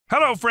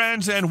Hello,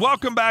 friends, and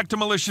welcome back to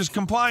Malicious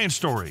Compliance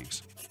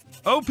Stories.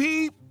 OP,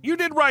 you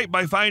did right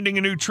by finding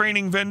a new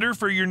training vendor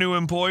for your new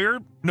employer,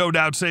 no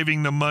doubt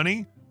saving them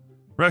money.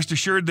 Rest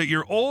assured that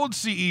your old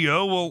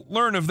CEO will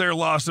learn of their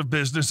loss of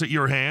business at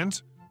your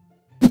hands.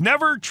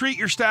 Never treat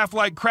your staff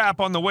like crap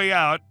on the way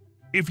out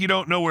if you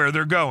don't know where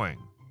they're going.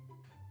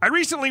 I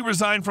recently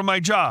resigned from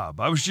my job.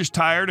 I was just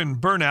tired and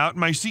burnt out,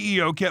 and my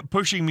CEO kept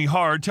pushing me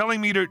hard,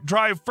 telling me to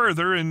drive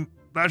further, and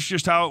that's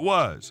just how it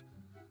was.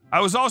 I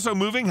was also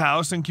moving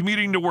house, and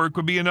commuting to work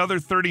would be another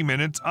 30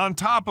 minutes on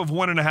top of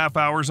 1.5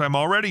 hours I'm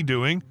already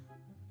doing,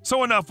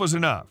 so enough was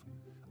enough.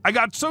 I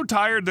got so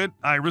tired that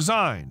I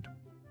resigned.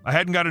 I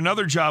hadn't got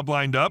another job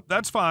lined up.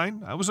 That's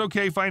fine. I was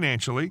okay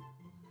financially.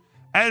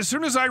 As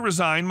soon as I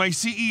resigned, my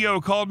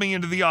CEO called me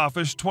into the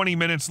office 20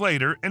 minutes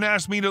later and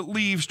asked me to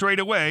leave straight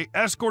away,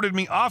 escorted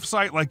me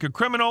off-site like a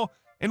criminal,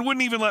 and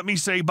wouldn't even let me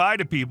say bye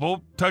to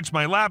people, touch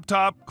my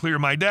laptop, clear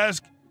my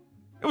desk.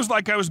 It was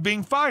like I was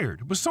being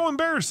fired. It was so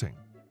embarrassing.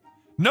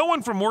 No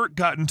one from work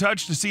got in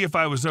touch to see if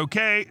I was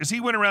okay, as he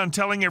went around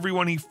telling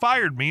everyone he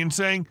fired me and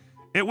saying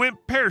it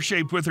went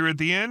pear-shaped with her at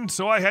the end,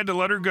 so I had to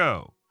let her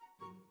go.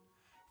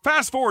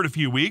 Fast forward a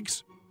few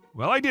weeks.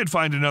 Well, I did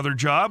find another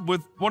job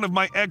with one of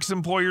my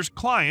ex-employer's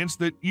clients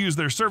that used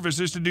their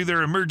services to do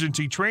their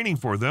emergency training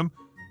for them,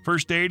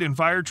 first aid and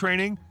fire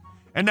training,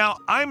 and now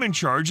I'm in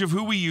charge of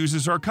who we use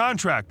as our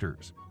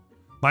contractors.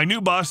 My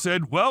new boss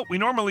said, well, we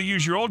normally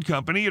use your old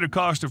company at a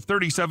cost of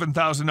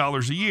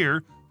 $37,000 a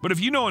year, but if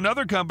you know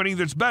another company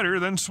that's better,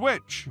 then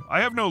switch.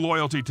 I have no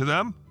loyalty to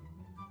them.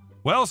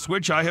 Well,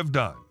 switch I have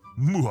done.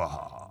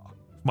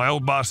 If my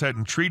old boss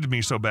hadn't treated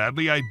me so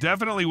badly, I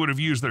definitely would have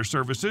used their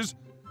services,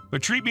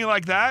 but treat me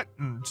like that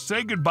and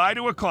say goodbye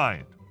to a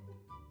client.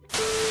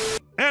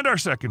 And our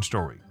second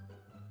story.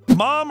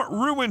 Mom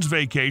ruins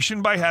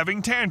vacation by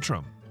having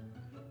tantrum.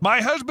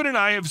 My husband and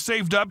I have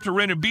saved up to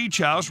rent a beach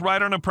house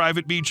right on a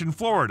private beach in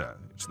Florida.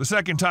 It's the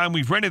second time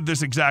we've rented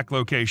this exact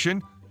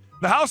location.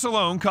 The house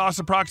alone costs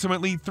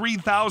approximately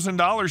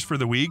 $3,000 for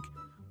the week.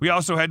 We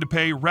also had to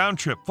pay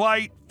round-trip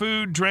flight,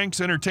 food, drinks,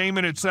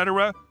 entertainment,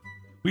 etc.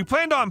 We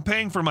planned on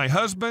paying for my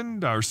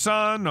husband, our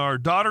son, our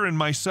daughter, and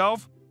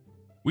myself.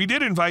 We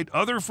did invite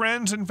other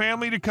friends and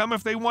family to come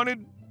if they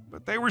wanted,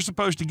 but they were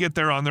supposed to get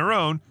there on their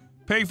own,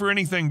 pay for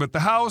anything but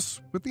the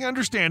house, with the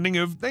understanding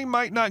of they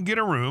might not get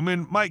a room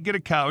and might get a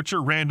couch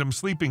or random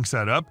sleeping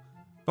setup.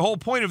 The whole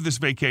point of this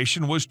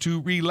vacation was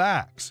to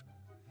relax.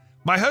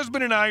 My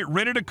husband and I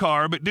rented a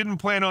car but didn't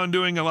plan on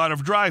doing a lot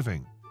of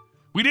driving.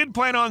 We did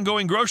plan on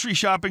going grocery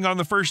shopping on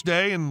the first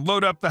day and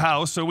load up the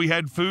house so we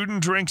had food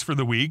and drinks for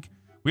the week.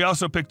 We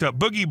also picked up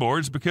boogie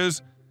boards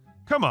because,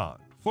 come on,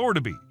 Florida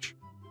Beach.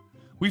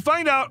 We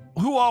find out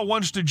who all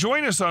wants to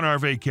join us on our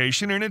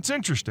vacation, and it's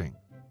interesting.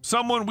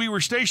 Someone we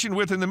were stationed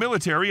with in the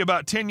military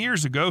about 10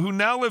 years ago who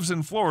now lives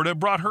in Florida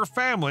brought her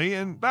family,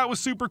 and that was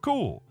super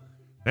cool.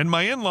 And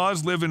my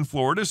in-laws live in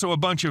Florida, so a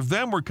bunch of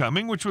them were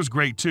coming, which was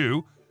great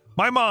too.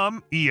 My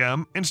mom,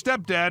 EM, and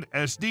stepdad,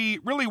 SD,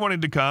 really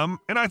wanted to come,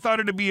 and I thought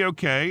it'd be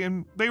okay,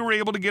 and they were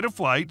able to get a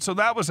flight, so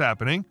that was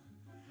happening.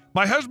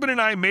 My husband and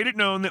I made it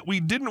known that we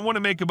didn't want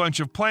to make a bunch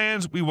of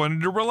plans. We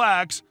wanted to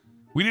relax.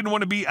 We didn't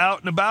want to be out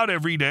and about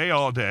every day,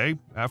 all day.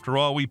 After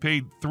all, we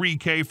paid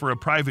 $3,000 for a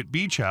private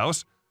beach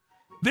house.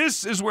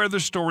 This is where the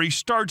story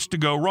starts to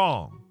go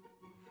wrong.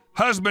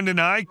 Husband and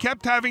I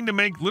kept having to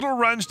make little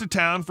runs to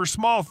town for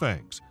small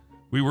things.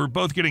 We were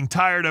both getting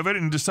tired of it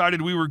and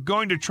decided we were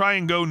going to try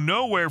and go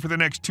nowhere for the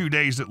next 2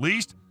 days at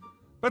least,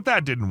 but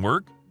that didn't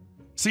work.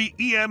 See,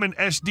 EM and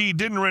SD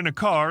didn't rent a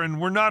car and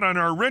were not on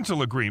our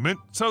rental agreement,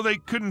 so they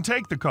couldn't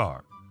take the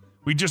car.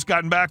 We'd just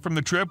gotten back from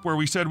the trip where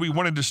we said we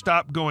wanted to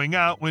stop going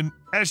out when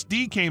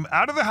SD came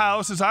out of the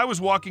house as I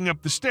was walking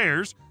up the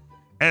stairs.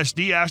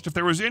 SD asked if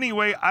there was any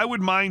way I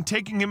would mind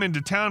taking him into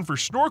town for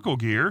snorkel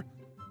gear.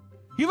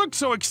 He looked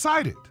so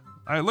excited.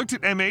 I looked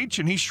at MH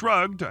and he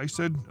shrugged. I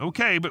said,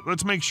 okay, but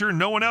let's make sure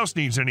no one else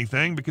needs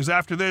anything because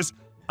after this,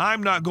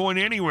 I'm not going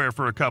anywhere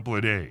for a couple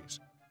of days.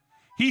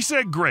 He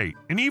said great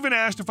and even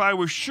asked if I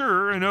was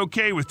sure and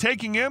okay with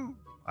taking him.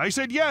 I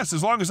said yes,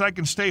 as long as I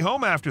can stay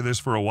home after this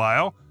for a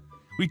while.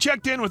 We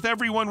checked in with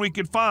everyone we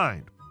could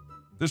find.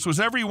 This was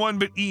everyone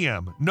but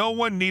EM. No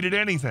one needed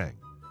anything.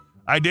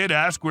 I did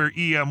ask where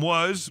EM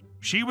was.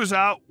 She was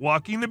out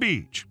walking the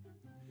beach.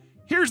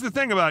 Here's the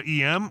thing about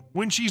EM.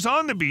 When she's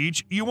on the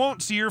beach, you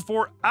won't see her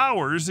for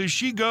hours as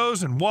she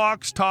goes and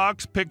walks,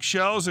 talks, picks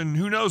shells, and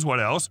who knows what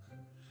else.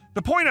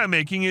 The point I'm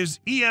making is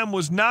EM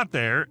was not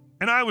there,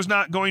 and I was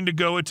not going to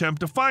go attempt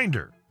to find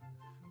her.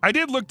 I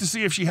did look to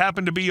see if she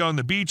happened to be on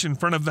the beach in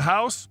front of the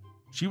house.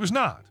 She was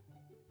not.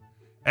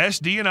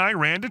 SD and I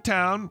ran to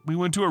town. We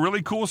went to a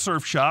really cool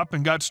surf shop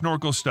and got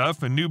snorkel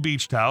stuff and new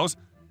beach towels.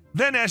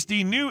 Then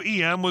SD knew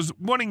EM was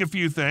wanting a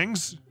few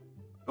things.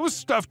 It was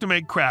stuff to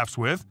make crafts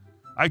with.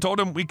 I told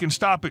him we can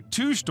stop at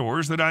 2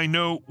 stores that I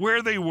know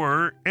where they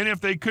were, and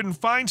if they couldn't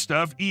find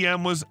stuff,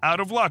 EM was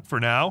out of luck for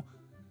now.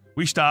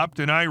 We stopped,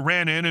 and I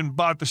ran in and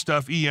bought the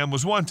stuff EM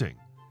was wanting.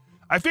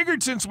 I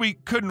figured since we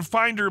couldn't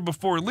find her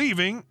before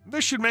leaving,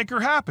 this should make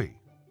her happy.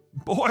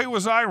 Boy,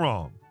 was I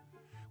wrong.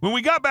 When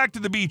we got back to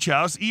the beach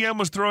house, EM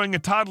was throwing a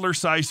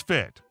toddler-sized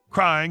fit,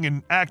 crying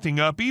and acting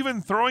up,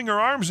 even throwing her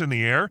arms in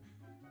the air.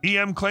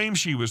 EM claims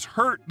she was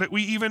hurt that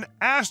we even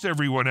asked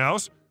everyone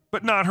else,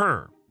 but not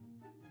her.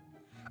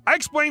 I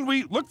explained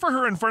we looked for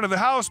her in front of the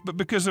house, but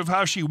because of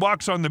how she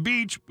walks on the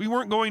beach, we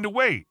weren't going to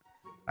wait.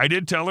 I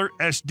did tell her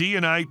SD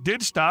and I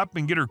did stop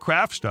and get her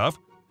craft stuff.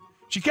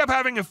 She kept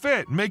having a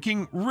fit,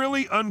 making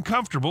really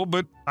uncomfortable,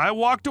 but I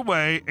walked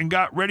away and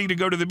got ready to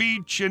go to the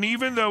beach, and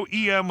even though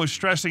EM was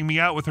stressing me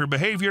out with her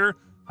behavior,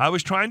 I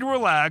was trying to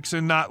relax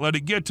and not let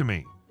it get to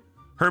me.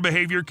 Her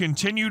behavior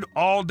continued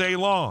all day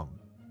long.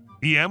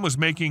 EM was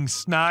making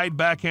snide,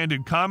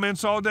 backhanded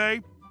comments all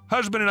day.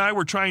 Husband and I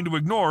were trying to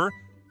ignore her.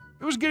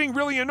 It was getting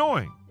really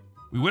annoying.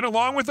 We went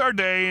along with our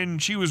day,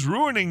 and she was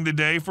ruining the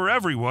day for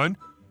everyone.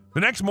 The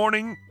next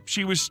morning,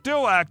 she was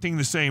still acting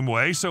the same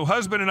way, so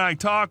husband and I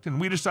talked, and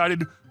we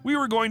decided we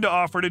were going to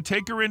offer to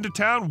take her into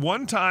town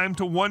one time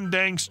to one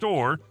dang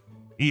store.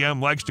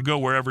 EM likes to go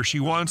wherever she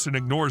wants and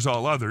ignores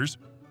all others.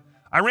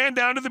 I ran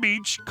down to the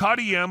beach, caught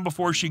EM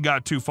before she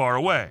got too far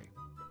away.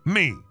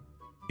 Me.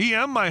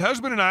 EM, my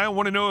husband and I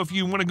want to know if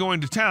you want to go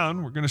into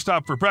town. We're going to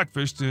stop for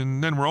breakfast,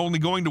 and then we're only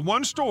going to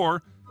one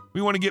store.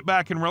 We want to get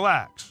back and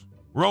relax.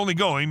 We're only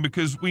going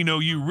because we know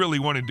you really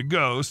wanted to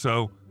go,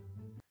 so...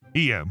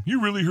 EM, you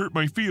really hurt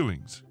my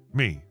feelings.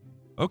 Me.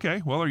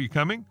 Okay, well, are you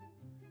coming?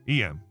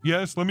 EM,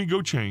 yes, let me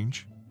go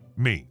change.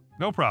 Me.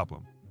 No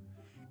problem.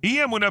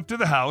 EM went up to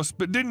the house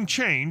but didn't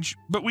change,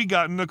 but we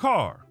got in the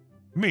car.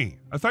 Me.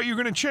 I thought you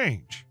were going to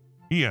change.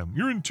 EM,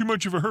 you're in too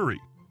much of a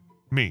hurry.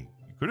 Me.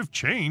 You could have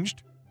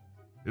changed.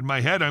 In my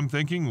head, I'm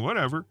thinking,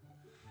 whatever.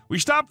 We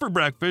stop for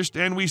breakfast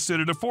and we sit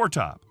at a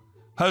four-top.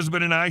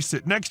 Husband and I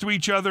sit next to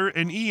each other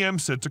and EM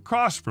sits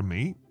across from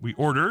me. We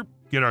order,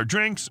 get our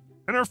drinks,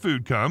 and our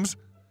food comes.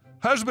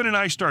 Husband and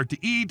I start to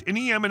eat, and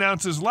EM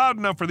announces loud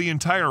enough for the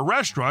entire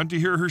restaurant to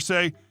hear her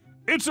say,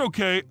 "It's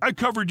okay, I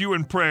covered you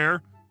in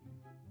prayer."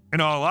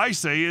 And all I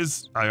say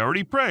is, I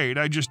already prayed,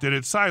 I just did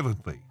it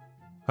silently.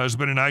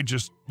 Husband and I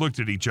just looked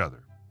at each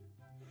other.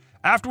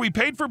 After we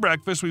paid for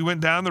breakfast, we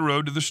went down the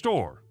road to the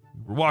store.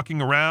 We were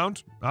walking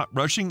around, not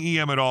rushing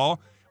EM at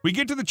all. We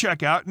get to the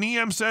checkout, and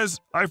EM says,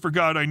 "I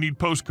forgot I need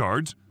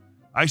postcards."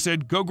 I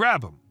said, "Go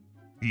grab them."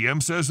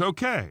 EM says,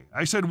 "Okay."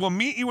 I said, "We'll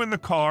meet you in the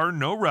car,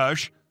 no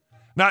rush."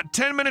 Not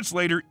 10 minutes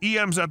later,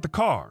 EM's at the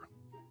car.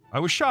 I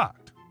was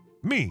shocked.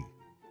 Me.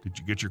 Did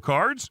you get your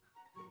cards?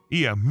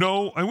 EM.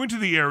 No, I went to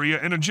the area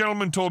and a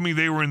gentleman told me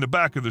they were in the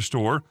back of the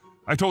store.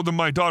 I told them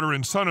my daughter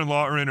and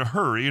son-in-law are in a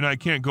hurry and I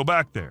can't go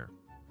back there.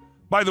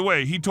 By the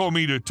way, he told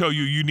me to tell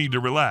you you need to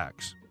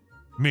relax.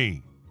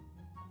 Me.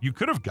 You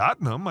could have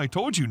gotten them. I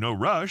told you no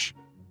rush.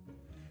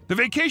 The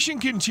vacation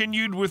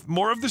continued with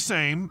more of the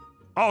same.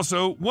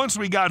 Also, once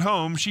we got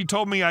home, she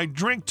told me I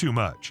drink too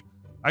much.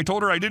 I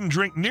told her I didn't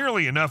drink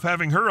nearly enough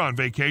having her on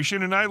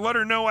vacation, and I let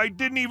her know I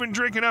didn't even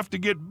drink enough to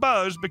get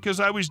buzzed because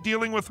I was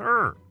dealing with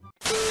her.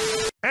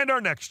 And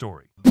our next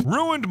story.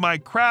 Ruined my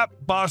crap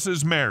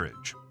boss's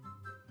marriage.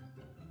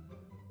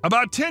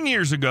 About 10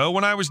 years ago,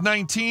 when I was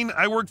 19,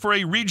 I worked for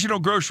a regional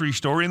grocery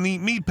store in the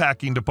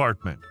meatpacking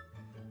department.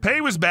 Pay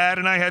was bad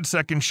and I had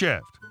second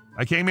shift.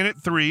 I came in at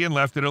 3 and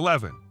left at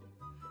 11.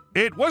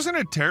 It wasn't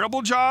a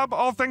terrible job,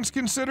 all things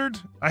considered.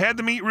 I had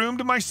the meat room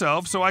to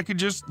myself so I could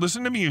just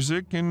listen to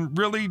music and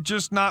really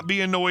just not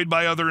be annoyed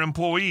by other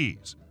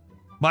employees.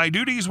 My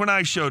duties when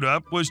I showed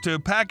up was to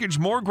package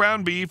more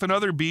ground beef and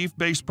other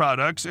beef-based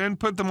products and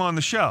put them on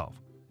the shelf.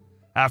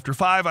 After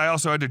 5, I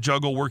also had to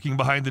juggle working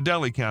behind the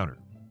deli counter.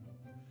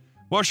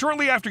 Well,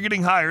 shortly after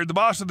getting hired, the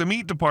boss of the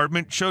meat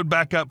department showed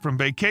back up from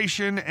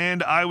vacation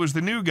and I was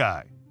the new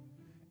guy.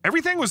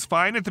 Everything was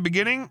fine at the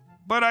beginning,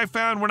 but I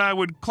found when I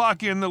would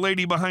clock in, the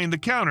lady behind the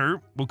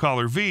counter, we'll call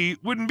her V,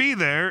 wouldn't be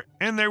there,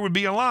 and there would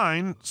be a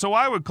line, so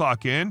I would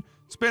clock in,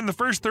 spend the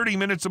first 30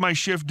 minutes of my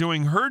shift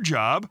doing her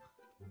job.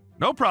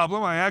 No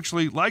problem, I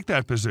actually liked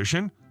that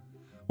position.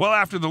 Well,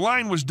 after the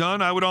line was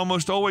done, I would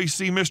almost always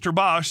see Mr.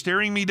 Boss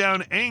staring me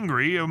down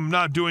angry I'm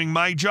not doing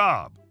my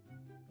job.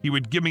 He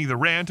would give me the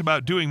rant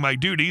about doing my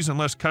duties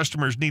unless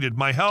customers needed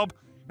my help,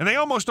 and they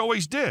almost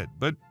always did,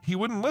 but he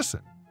wouldn't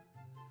listen.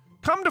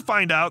 Come to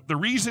find out, the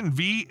reason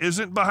V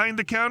isn't behind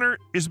the counter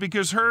is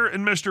because her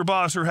and Mr.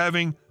 Boss are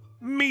having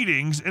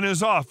meetings in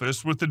his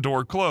office with the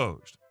door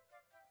closed.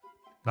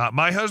 Not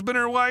my husband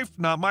or wife,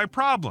 not my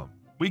problem.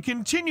 We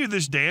continue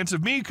this dance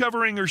of me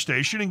covering her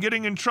station and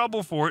getting in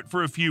trouble for it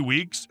for a few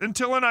weeks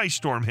until an ice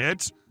storm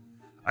hits.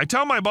 I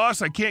tell my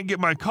boss I can't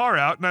get my car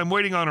out and I'm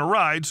waiting on a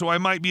ride, so I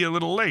might be a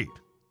little late.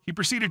 He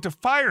proceeded to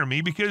fire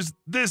me because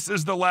this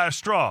is the last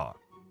straw.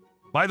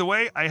 By the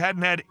way, I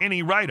hadn't had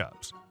any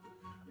write-ups.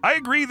 I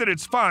agree that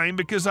it's fine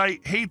because I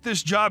hate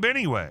this job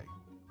anyway.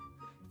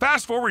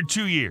 Fast forward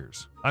 2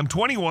 years. I'm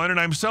 21 and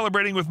I'm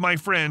celebrating with my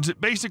friends at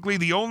basically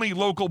the only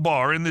local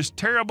bar in this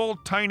terrible,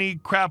 tiny,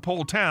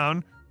 crap-hole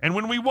town, and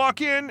when we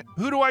walk in,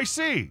 who do I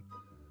see?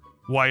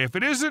 Why, if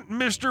it isn't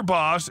Mr.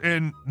 Boss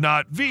and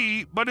not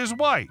V, but his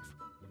wife.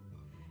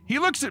 He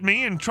looks at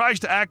me and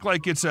tries to act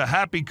like it's a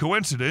happy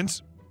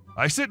coincidence.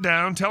 I sit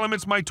down, tell him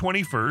it's my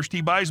 21st,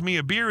 he buys me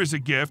a beer as a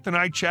gift, and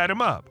I chat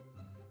him up.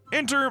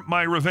 Enter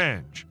my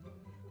revenge.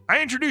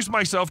 I introduce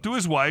myself to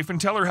his wife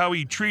and tell her how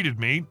he treated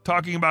me,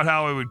 talking about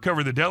how I would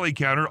cover the deli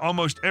counter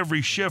almost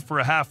every shift for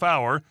a half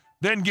hour,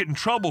 then get in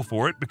trouble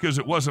for it because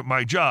it wasn't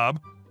my job.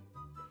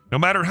 No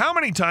matter how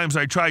many times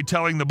I tried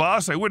telling the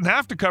boss I wouldn't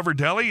have to cover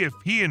deli if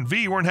he and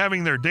V weren't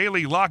having their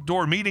daily locked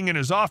door meeting in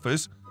his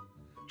office,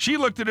 she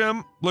looked at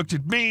him, looked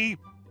at me,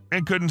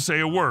 and couldn't say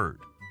a word.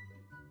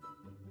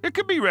 It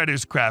could be read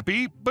as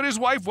crappy, but his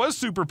wife was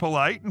super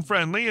polite and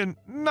friendly and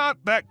not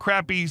that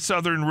crappy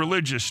Southern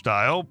religious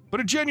style,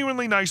 but a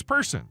genuinely nice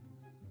person.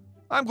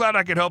 I'm glad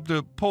I could help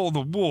to pull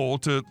the wool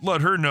to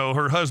let her know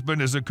her husband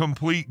is a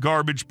complete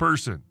garbage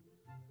person.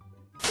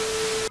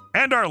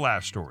 And our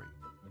last story.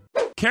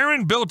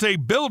 Karen built a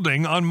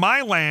building on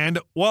my land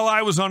while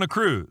I was on a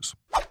cruise.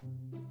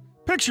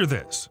 Picture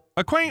this,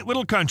 a quaint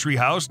little country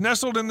house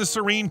nestled in the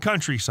serene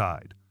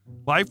countryside.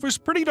 Life was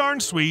pretty darn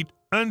sweet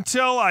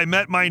until I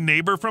met my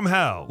neighbor from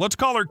hell. Let's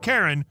call her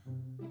Karen,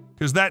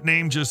 because that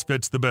name just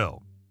fits the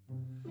bill.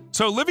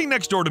 So living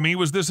next door to me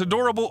was this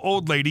adorable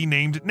old lady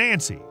named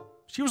Nancy.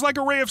 She was like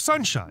a ray of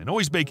sunshine,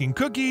 always baking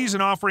cookies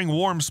and offering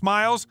warm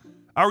smiles.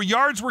 Our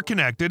yards were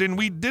connected and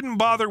we didn't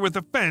bother with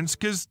a fence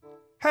because,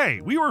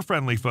 hey, we were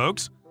friendly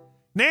folks.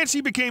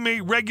 Nancy became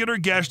a regular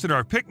guest at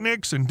our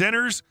picnics and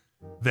dinners.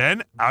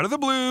 Then, out of the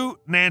blue,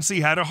 Nancy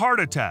had a heart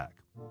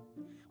attack.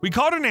 We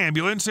called an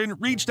ambulance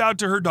and reached out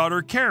to her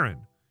daughter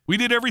Karen. We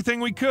did everything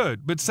we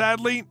could, but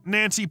sadly,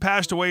 Nancy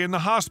passed away in the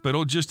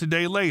hospital just a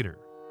day later.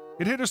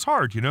 It hit us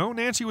hard, you know.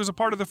 Nancy was a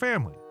part of the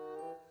family.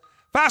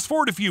 Fast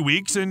forward a few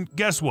weeks, and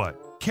guess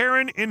what?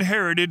 Karen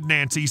inherited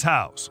Nancy's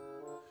house.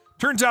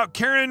 Turns out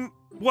Karen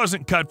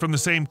wasn't cut from the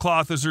same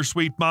cloth as her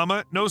sweet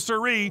mama. No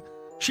siree.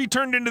 She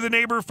turned into the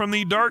neighbor from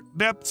the dark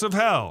depths of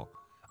hell.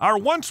 Our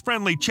once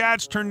friendly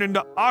chats turned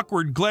into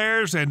awkward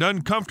glares and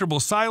uncomfortable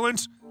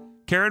silence.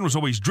 Karen was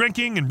always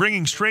drinking and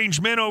bringing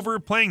strange men over,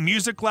 playing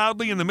music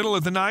loudly in the middle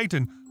of the night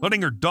and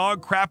letting her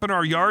dog crap in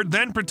our yard,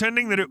 then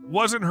pretending that it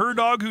wasn't her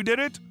dog who did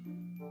it.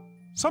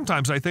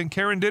 Sometimes I think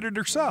Karen did it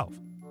herself.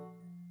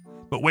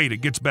 But wait, it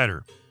gets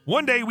better.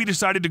 One day we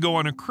decided to go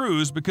on a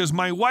cruise because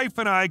my wife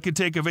and I could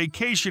take a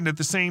vacation at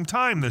the same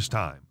time this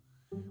time.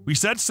 We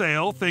set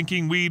sail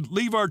thinking we'd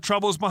leave our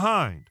troubles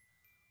behind.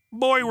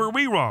 Boy, were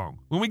we wrong.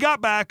 When we got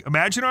back,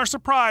 imagine our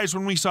surprise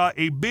when we saw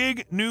a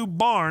big new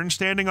barn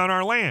standing on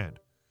our land.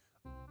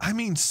 I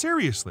mean,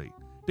 seriously,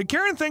 did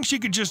Karen think she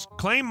could just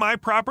claim my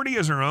property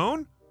as her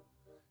own?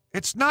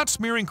 It's not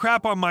smearing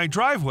crap on my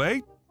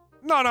driveway.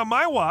 Not on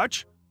my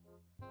watch.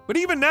 But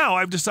even now,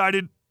 I've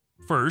decided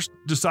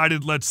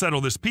let's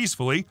settle this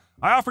peacefully.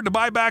 I offered to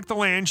buy back the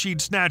land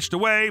she'd snatched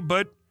away,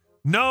 but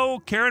no,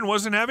 Karen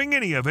wasn't having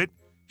any of it.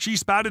 She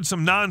spouted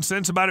some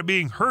nonsense about it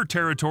being her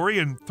territory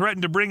and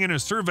threatened to bring in a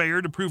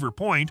surveyor to prove her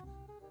point.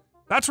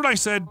 That's when I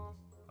said,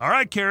 all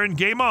right, Karen,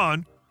 game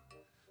on.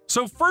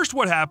 So first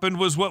what happened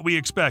was what we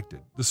expected.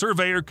 The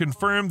surveyor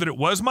confirmed that it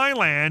was my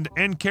land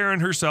and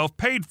Karen herself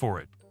paid for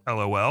it.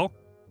 LOL.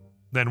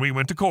 Then we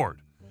went to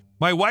court.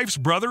 My wife's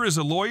brother is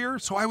a lawyer,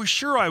 so I was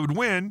sure I would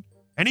win.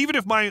 And even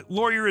if my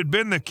lawyer had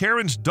been the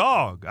Karen's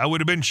dog, I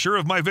would have been sure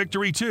of my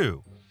victory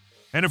too.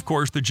 And of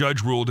course, the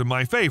judge ruled in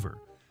my favor.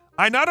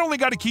 I not only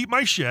got to keep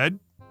my shed,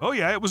 oh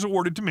yeah, it was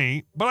awarded to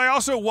me, but I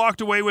also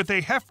walked away with a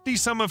hefty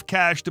sum of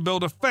cash to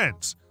build a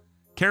fence.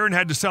 Karen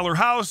had to sell her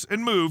house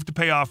and move to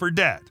pay off her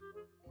debt.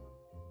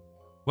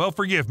 Well,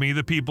 forgive me,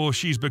 the people,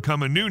 she's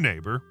become a new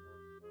neighbor.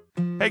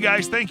 Hey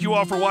guys, thank you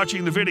all for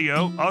watching the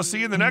video. I'll see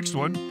you in the next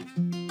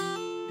one.